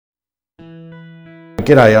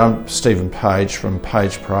G'day, I'm Stephen Page from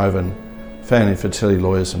Page Provan, Family and Fertility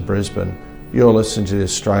Lawyers in Brisbane. You're listening to the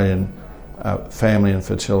Australian Family and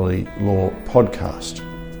Fertility Law Podcast.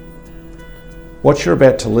 What you're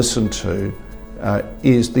about to listen to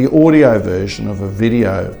is the audio version of a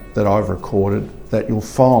video that I've recorded that you'll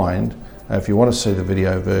find, if you want to see the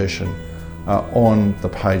video version, on the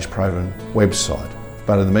Page Provan website.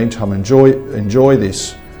 But in the meantime, enjoy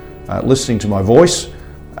this, listening to my voice.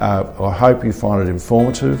 I hope you find it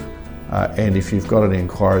informative, and if you've got any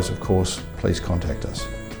inquiries, of course, please contact us.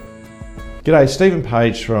 G'day, Stephen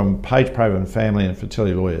Page from Page Provan Family and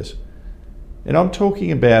Fertility Lawyers, and I'm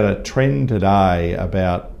talking about a trend today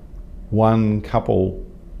about one couple,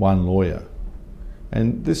 one lawyer.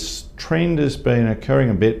 And this trend has been occurring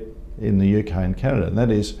a bit in the UK and Canada, and that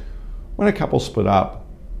is when a couple split up,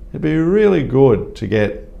 it'd be really good to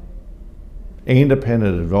get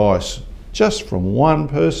independent advice just from one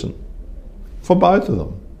person for both of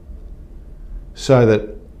them, so that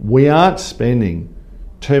we aren't spending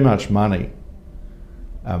too much money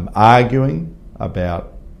arguing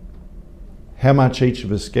about how much each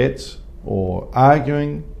of us gets, or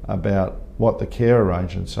arguing about what the care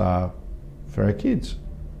arrangements are for our kids.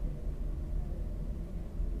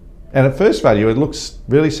 And at first value, it looks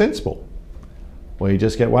really sensible. We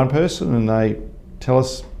just get one person and they tell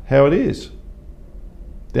us how it is.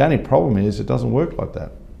 The only problem is it doesn't work like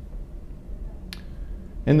that.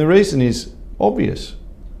 And the reason is obvious.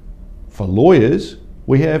 For lawyers,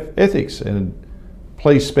 we have ethics, and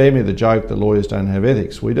please spare me the joke that lawyers don't have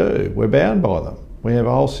ethics. We do. We're bound by them. We have a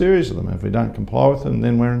whole series of them. If we don't comply with them,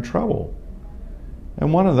 then we're in trouble.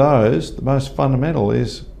 And one of those, the most fundamental,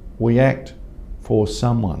 is we act for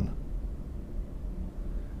someone.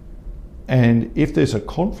 And if there's a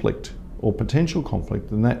conflict or potential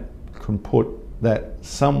conflict, then that can put that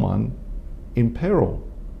someone in peril,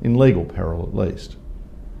 in legal peril at least.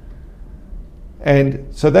 And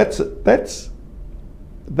so that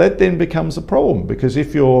then becomes a problem, because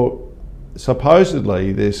if you're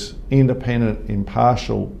supposedly this independent,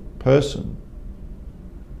 impartial person,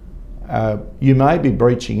 you may be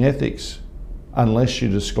breaching ethics unless you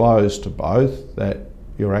disclose to both that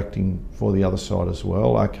you're acting for the other side as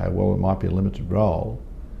well. Okay, well, it might be a limited role.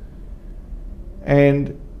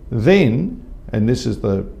 And then, and this is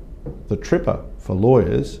the tripper for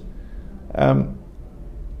lawyers,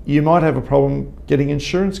 you might have a problem getting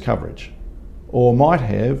insurance coverage, or might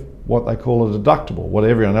have what they call a deductible, what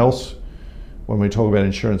everyone else, when we talk about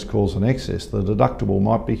insurance, calls an excess. The deductible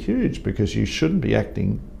might be huge because you shouldn't be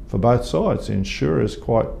acting for both sides. The insurer is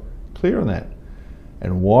quite clear on that.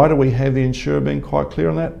 And why do we have the insurer being quite clear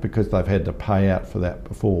on that? Because they've had to pay out for that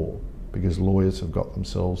before, because lawyers have got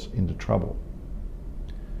themselves into trouble.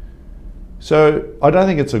 So I don't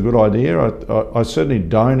think it's a good idea. I certainly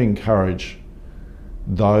don't encourage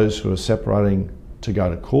those who are separating to go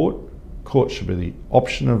to court. Court should be the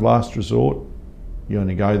option of last resort. You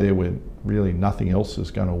only go there when really nothing else is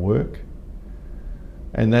going to work.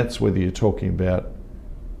 And that's whether you're talking about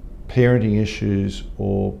parenting issues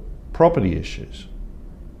or property issues.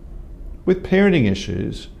 With parenting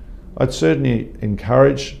issues, I'd certainly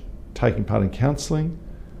encourage taking part in counselling.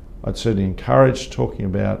 I'd certainly encourage talking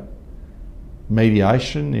about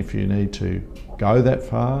mediation if you need to go that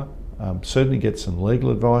far. Certainly get some legal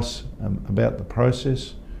advice about the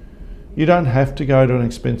process. You don't have to go to an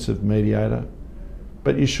expensive mediator,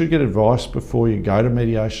 but you should get advice before you go to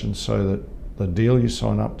mediation so that the deal you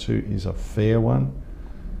sign up to is a fair one.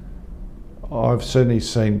 I've certainly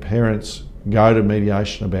seen parents go to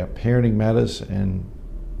mediation about parenting matters and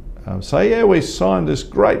say, yeah, we signed this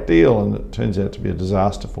great deal, and it turns out to be a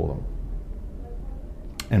disaster for them,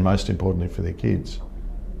 and most importantly for their kids.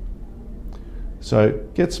 So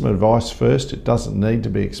get some advice first. It doesn't need to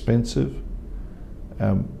be expensive,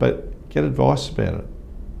 but get advice about it.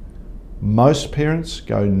 Most parents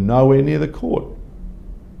go nowhere near the court.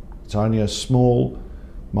 It's only a small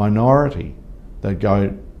minority that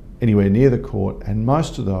go anywhere near the court, and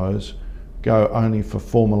most of those go only for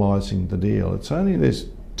formalising the deal. It's only this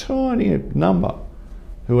tiny number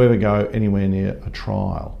who ever go anywhere near a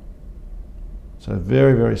trial. So a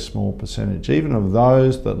very, very small percentage. Even of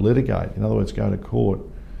those that litigate, in other words, go to court,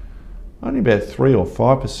 only about 3 or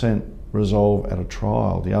 5% resolve at a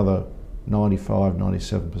trial. The other 95,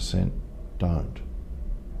 97% don't.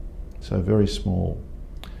 So very small.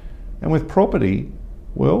 And with property,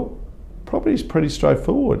 well, property is pretty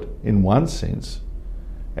straightforward in one sense.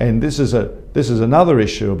 And this is another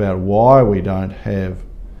issue about why we don't have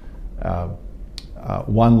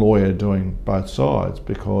one lawyer doing both sides,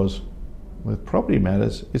 because with property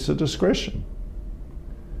matters, it's a discretion.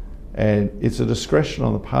 And it's a discretion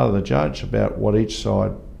on the part of the judge about what each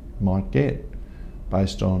side might get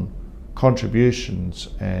based on contributions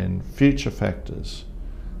and future factors,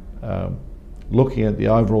 looking at the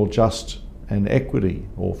overall just and equity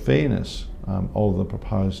or fairness of the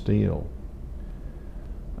proposed deal,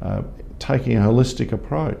 taking a holistic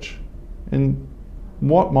approach. And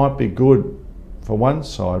what might be good for one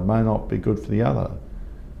side may not be good for the other.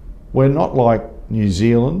 We're not like New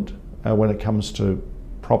Zealand when it comes to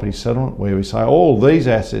property settlement, where we say all these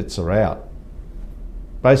assets are out.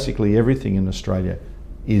 Basically everything in Australia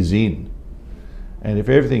is in. And if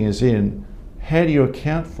everything is in, how do you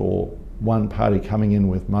account for one party coming in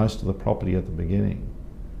with most of the property at the beginning?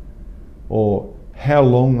 Or how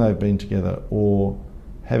long they've been together, or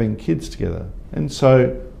having kids together? And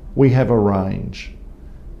so we have a range.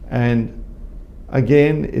 And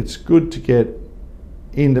again, it's good to get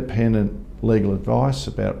independent legal advice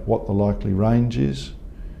about what the likely range is,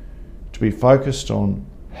 to be focused on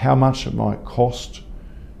how much it might cost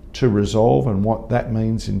to resolve and what that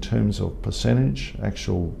means in terms of percentage,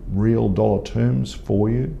 actual real dollar terms for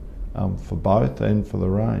you, for both and for the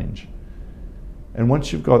range. And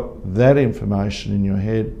once you've got that information in your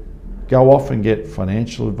head, go off and get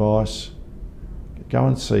financial advice, go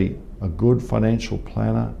and see a good financial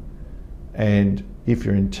planner, and if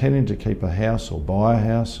you're intending to keep a house or buy a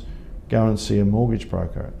house, go and see a mortgage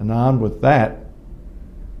broker. And armed with that,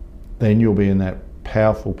 then you'll be in that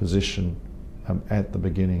powerful position at the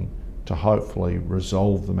beginning to hopefully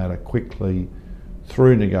resolve the matter quickly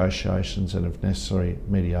through negotiations and, if necessary,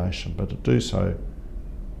 mediation, but to do so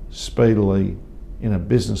speedily in a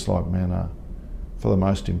business-like manner for the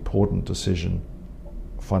most important decision,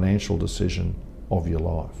 financial decision of your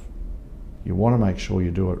life. You want to make sure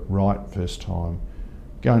you do it right first time,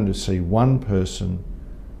 going to see one person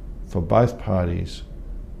for both parties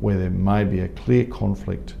where there may be a clear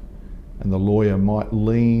conflict and the lawyer might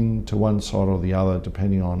lean to one side or the other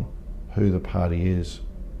depending on who the party is.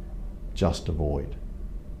 Just avoid.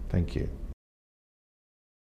 Thank you.